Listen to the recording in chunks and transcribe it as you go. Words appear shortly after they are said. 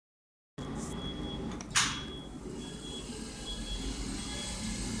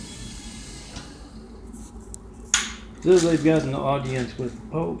So they've got an audience with the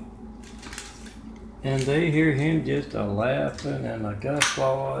Pope, and they hear him just a laughing and a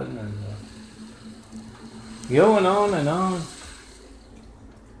guffawing and going on and on.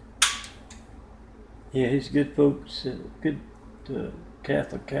 Yeah, he's good folks, good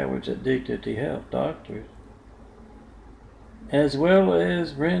Catholic cowards addicted to health doctors, as well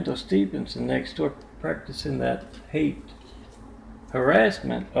as Randall Stevenson next door practicing that hate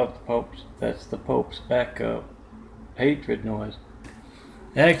harassment of the popes. That's the Pope's backup hatred noise.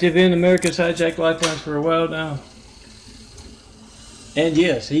 Active in America's hijacked lifelines for a while now. And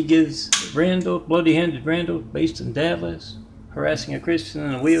yes, he gives Randall, bloody-handed Randall, based in Dallas, harassing a Christian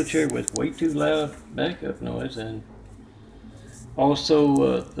in a wheelchair with way too loud backup noise, and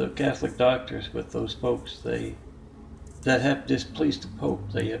also the Catholic doctors with those folks that have displeased the Pope.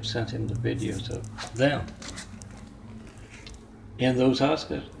 They have sent him the videos of them in those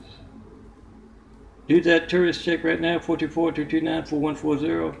hospitals. Do that tourist check right now,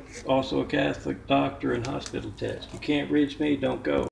 424-229-4140. Also a Catholic doctor and hospital test. You can't reach me, don't go.